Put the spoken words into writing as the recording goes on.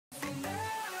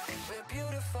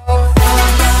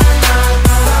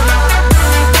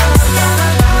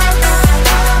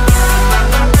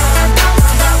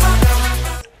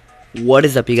What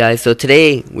is up, you guys? So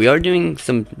today we are doing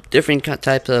some different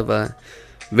types of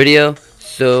video.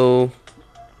 So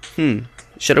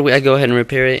should I go ahead and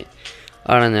repair it?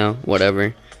 I don't know,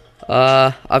 whatever.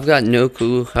 I've got no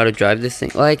clue how to drive this thing.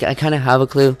 Like, I kind of have a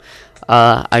clue.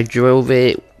 I drove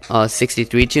it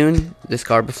 63 tune, this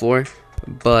car, before,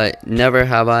 but never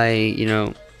have I,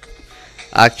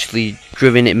 actually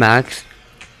driven it max.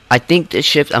 I think the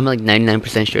shift, I'm like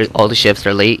 99% sure all the shifts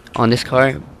are late on this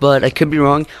car, but I could be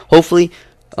wrong. Hopefully,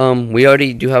 we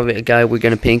already do have a guy we're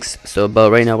gonna pinks,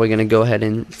 but right now we're gonna go ahead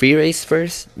and free race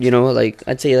first. Like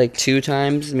I'd say like 2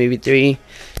 times, maybe 3,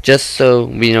 just so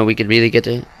we could really get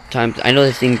the time. I know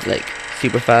this thing's like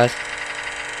super fast.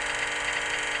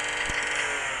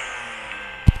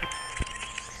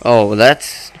 Oh,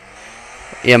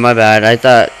 yeah, my bad. I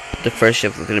thought the first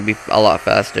shift was gonna be a lot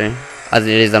faster, as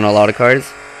it is on a lot of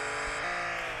cars.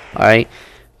 Alright,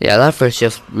 yeah, that first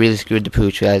shift really screwed the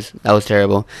pooch, guys. That was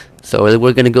terrible. So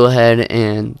we're gonna go ahead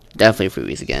and definitely free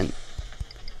race again.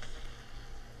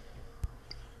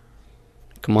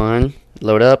 Come on,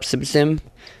 load up, sim.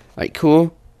 Alright,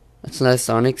 cool. That's nice,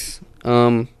 Onyx.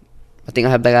 I think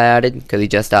I have that guy added because he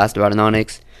just asked about an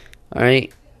Onyx.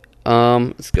 Alright,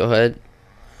 let's go ahead.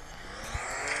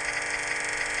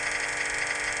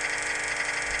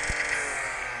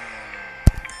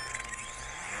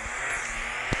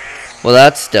 Well,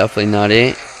 that's definitely not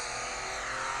it.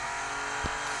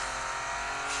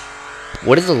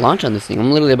 What is the launch on this thing?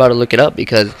 I'm literally about to look it up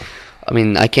because,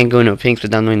 I can't go into pinks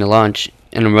without knowing the launch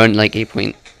and run like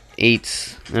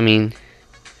 8.8s.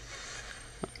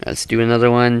 Let's do another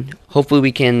one. Hopefully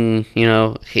we can,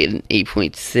 hit an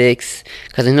 8.6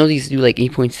 because I know these do like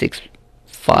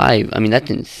 8.65.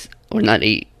 That's or not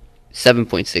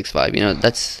 7.65.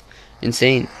 That's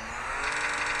insane.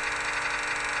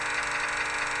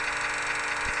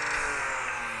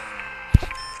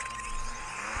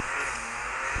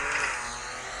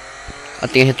 I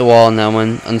think I hit the wall on that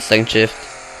one, on the second shift.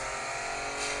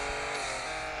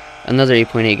 Another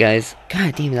 8.8, guys.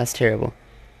 God damn, that's terrible.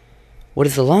 What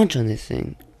is the launch on this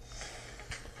thing?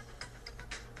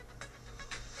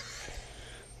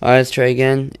 Alright, let's try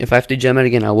again. If I have to gem it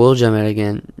again, I will gem it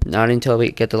again. Not until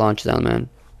we get the launch down, man.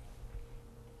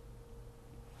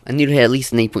 I need to hit at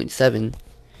least an 8.7.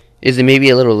 Is it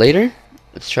maybe a little later?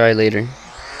 Let's try later.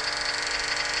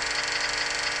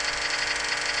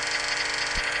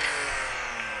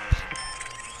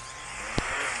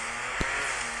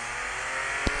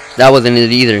 That wasn't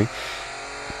it either.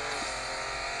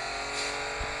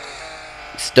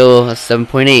 Still a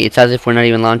 7.8. It's as if we're not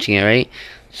even launching it, right?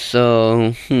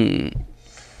 So,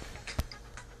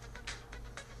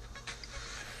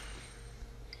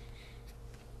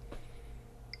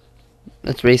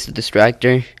 let's race the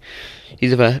distractor.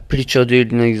 He's a pretty chill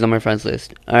dude. He's on my friends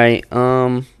list. Alright,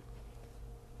 Alright,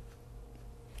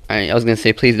 I was gonna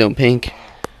say, please don't pink.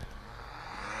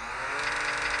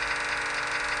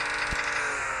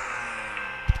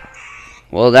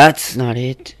 Well, that's not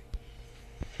it.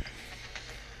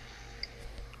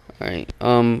 Alright,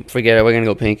 forget it. We're gonna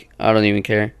go pink. I don't even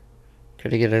care.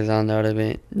 Try to get us on out of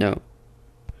it. No.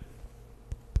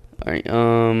 Alright,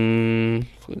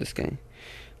 who's this guy?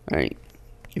 Alright.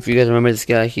 If you guys remember this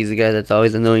guy, he's the guy that's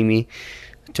always annoying me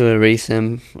to erase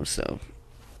him or so.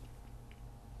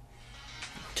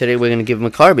 Today we're gonna give him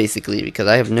a car basically because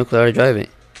I have no clue how to drive it.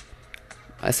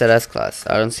 I said S-Class.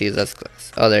 I don't see his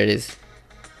S-Class. Oh, there it is.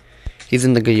 He's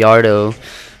in the Gallardo.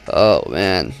 Oh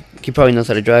man, he probably knows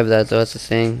how to drive that though. That's the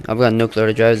thing. I've got no clue how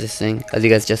to drive this thing, as you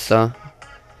guys just saw.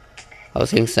 I was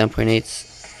hitting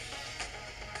 7.8s.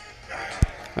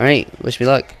 Alright, wish me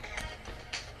luck.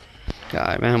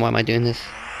 God man, why am I doing this?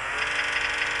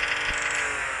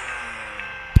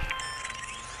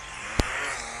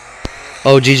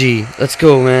 Oh, GG. Let's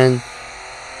go, man.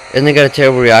 And they got a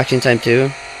terrible reaction time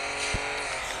too.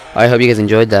 I hope you guys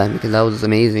enjoyed that because that was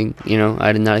amazing.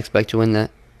 I did not expect to win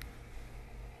that.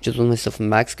 Just won myself a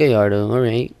Max Gallardo.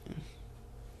 Alright.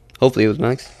 Hopefully it was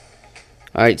Max.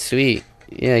 Alright, sweet.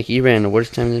 Yeah, he ran the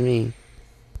worst time than me.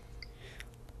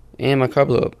 And my car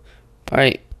blew up.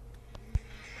 Alright.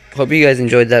 Hope you guys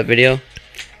enjoyed that video.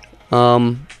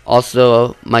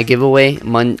 Also, my giveaway,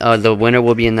 the winner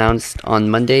will be announced on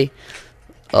Monday.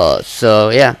 So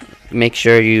yeah, make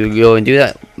sure you go and do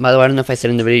that. By the way, I don't know if I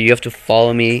said in the video, you have to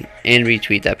follow me and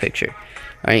retweet that picture.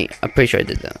 Alright, I'm pretty sure I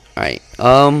did that. Alright,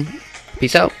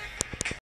 peace out.